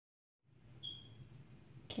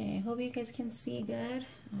Okay, I hope you guys can see good.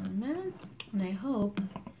 Amen. And I hope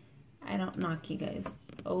I don't knock you guys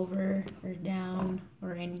over or down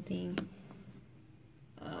or anything.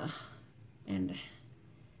 And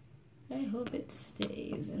I hope it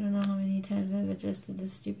stays. I don't know how many times I've adjusted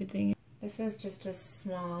this stupid thing. This is just a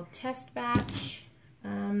small test batch that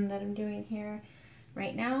I'm doing here.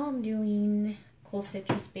 Right now I'm doing cool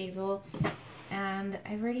citrus basil, and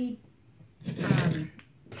I've already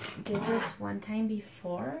did this one time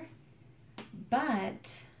before, but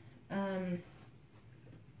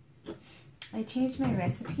I changed my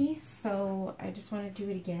recipe, so I just want to do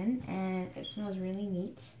it again, and it smells really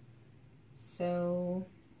neat. So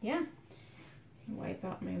yeah, wipe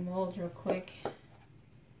out my mold real quick.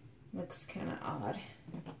 Looks kind of odd.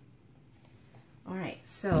 Alright,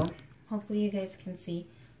 so hopefully you guys can see.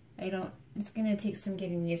 It's gonna take some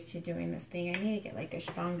getting used to doing this thing. I need to get like a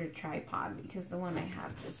stronger tripod because the one I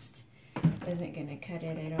have just isn't gonna cut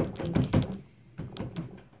it, I don't think.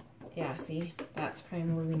 Yeah, see, that's probably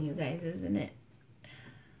moving you guys, isn't it?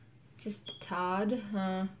 Just a tad,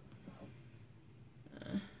 huh?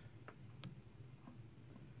 I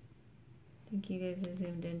think you guys have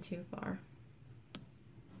zoomed in too far.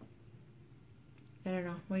 I don't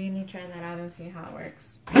know. We're gonna try that out and see how it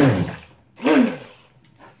works.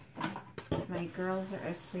 My girls are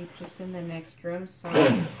asleep just in the next room, so I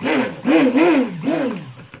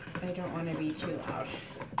don't want to be too loud.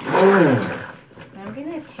 Now I'm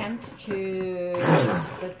gonna attempt to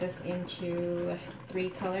split this into 3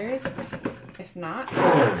 colors. If not,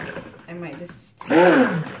 I might just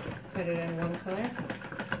put it in 1 color.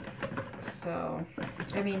 So,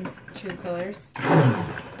 I mean 2 colors.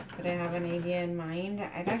 But I have an idea in mind.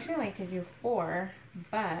 I'd actually like to do 4,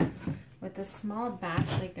 but with a small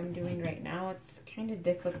batch like I'm doing right now, it's kind of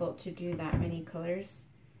difficult to do that many colors.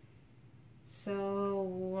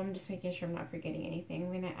 So I'm just making sure I'm not forgetting anything.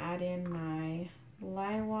 I'm going to add in my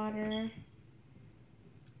lye water.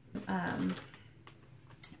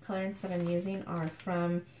 Colorants that I'm using are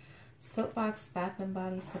from SoapBox Bath and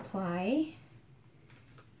Body Supply.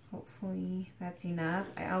 Hopefully that's enough.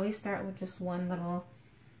 I always start with just 1 little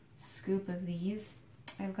scoop of these.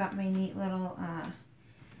 I've got my neat little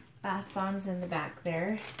bath bombs in the back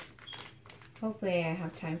there. Hopefully I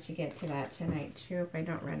have time to get to that tonight too if I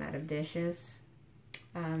don't run out of dishes.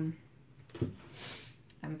 I'm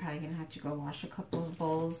probably gonna have to go wash a couple of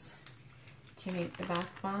bowls to make the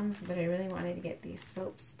bath bombs, but I really wanted to get these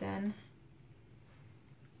soaps done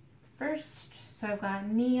first. So I've got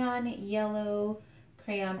neon yellow,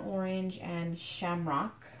 crayon orange, and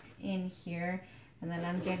shamrock in here. And then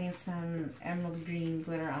I'm getting some emerald green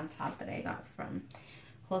glitter on top that I got from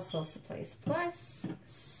Wholesale Supplies Plus.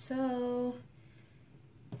 So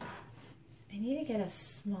I need to get a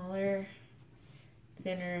smaller,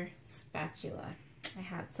 thinner spatula. I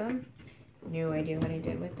had some. No idea what I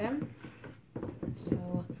did with them.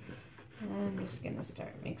 So I'm just going to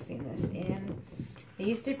start mixing this in. I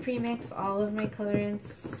used to pre-mix all of my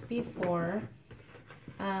colorants before.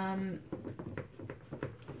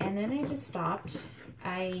 And then I just stopped.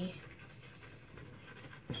 I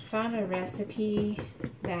found a recipe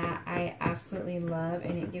that I absolutely love,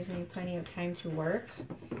 and it gives me plenty of time to work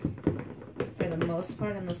for the most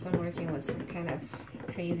part, unless I'm working with some kind of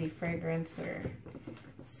crazy fragrance or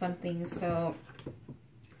something. So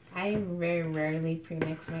I very rarely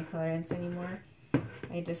pre-mix my colorants anymore.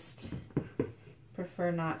 I just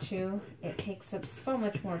prefer not to. It takes up so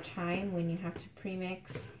much more time when you have to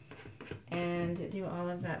pre-mix and do all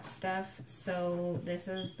of that stuff. So this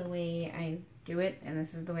is the way I do it, and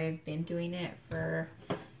this is the way I've been doing it for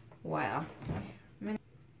a while.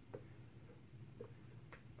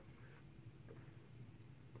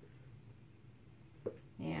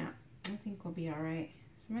 Yeah, I think we'll be alright.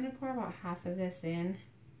 So I'm going to pour about half of this in.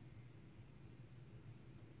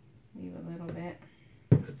 Leave a little bit.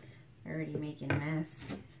 Already making a mess.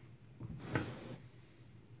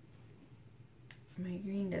 My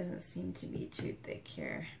green doesn't seem to be too thick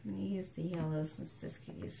here. I'm going to use the yellow since this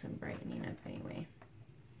could use some brightening up anyway.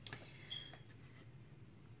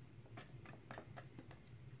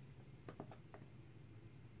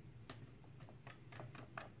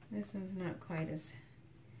 This one's not quite as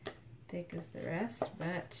thick as the rest,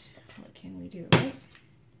 but what can we do, right?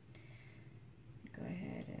 Go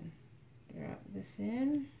ahead and drop this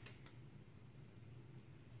in.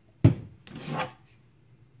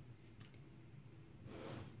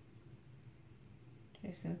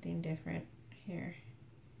 Try something different here.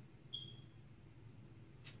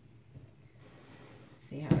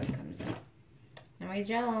 See how it comes out. Now I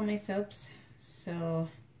gel all my soaps, so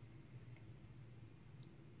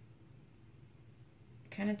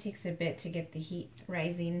kind of takes a bit to get the heat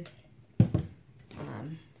rising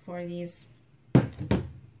for these.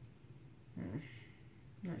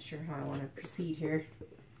 Not sure how I want to proceed here.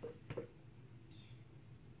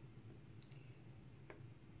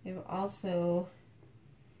 I've also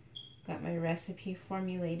got my recipe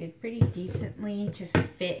formulated pretty decently to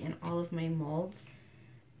fit in all of my molds.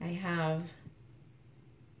 I have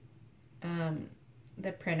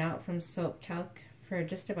the printout from Soap Calc for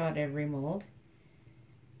just about every mold.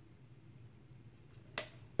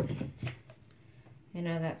 I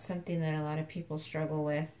know that's something that a lot of people struggle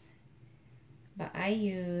with, but I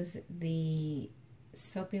use the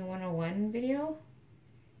Soaping 101 video,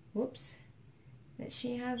 whoops, that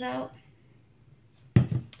she has out. I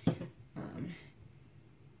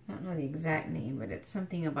don't know the exact name, but it's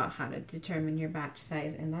something about how to determine your batch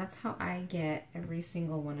size, and that's how I get every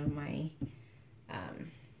single one of my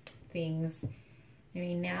things. I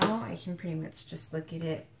mean, now I can pretty much just look at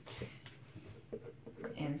it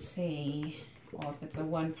and say, well, if it's a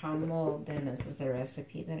 1 pound mold, then this is the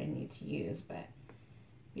recipe that I need to use. But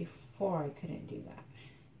before, I couldn't do that.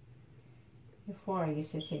 Before, I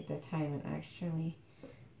used to take the time and actually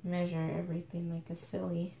measure everything like a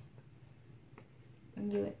silly and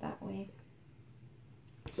do it that way.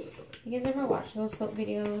 You guys ever watch those soap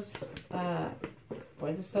videos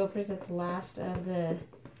where the soap is at the last of the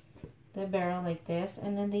barrel like this,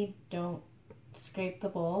 and then they don't scrape the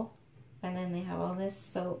bowl, and then they have all this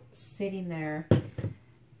soap sitting there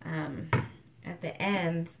at the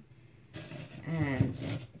end, and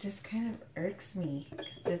it just kind of irks me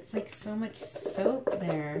because it's like so much soap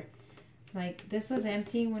there. Like, this was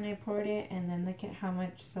empty when I poured it, and then look at how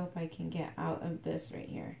much soap I can get out of this right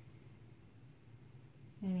here.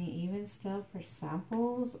 I mean, even still for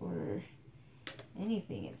samples or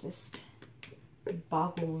anything, it just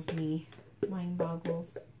boggles me. Mind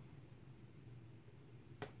boggles.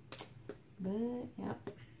 But, yep.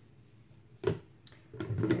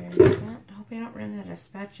 There's that. I hope I don't run out of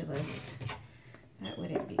spatulas. That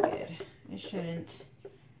wouldn't be good. I shouldn't.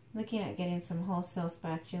 Looking at getting some wholesale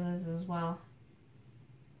spatulas as well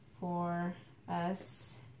for us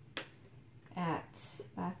at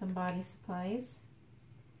Bath and Body Supplies.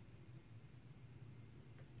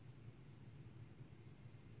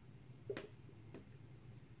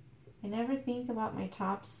 I never think about my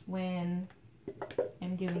tops when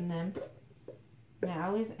I'm doing them, and I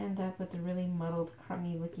always end up with a really muddled,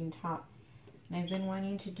 crummy looking top. And I've been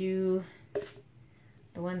wanting to do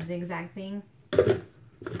the one zigzag thing.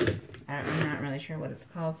 I'm not really sure what it's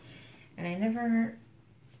called, and I never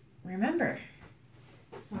remember.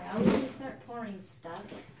 So I always just start pouring stuff,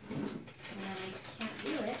 and then I can't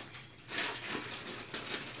do it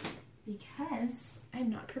because I'm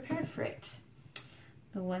not prepared for it.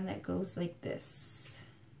 The one that goes like this.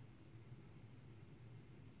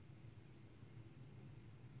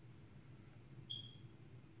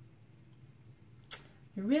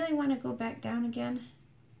 I really want to go back down again.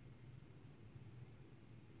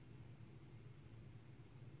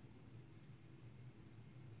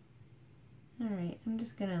 Alright, I'm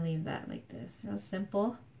just going to leave that like this. Real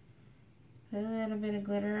simple. Put a little bit of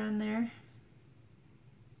glitter on there.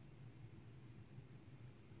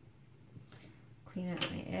 Clean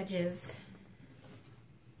up my edges.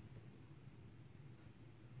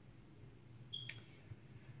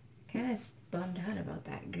 Kind of bummed out about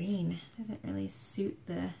that green. Doesn't really suit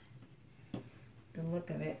the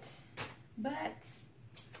look of it. But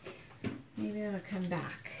maybe that'll come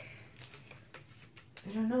back.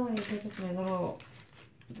 I don't know what I did with my little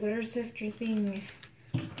glitter sifter thing.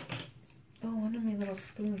 Oh, one of my little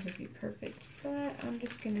spoons would be perfect. But I'm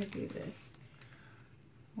just going to do this.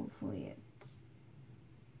 Hopefully it.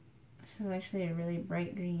 This is actually a really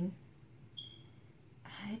bright green.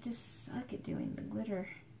 I just suck at doing the glitter.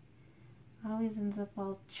 It always ends up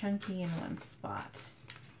all chunky in one spot.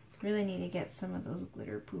 Really need to get some of those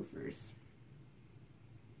glitter poofers.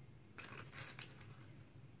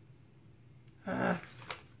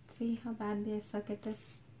 See how badly I suck at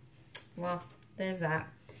this? Well, there's that.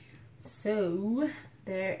 So,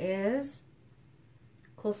 there is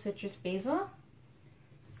cool citrus basil.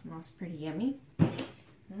 Smells pretty yummy.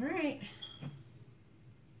 Alright,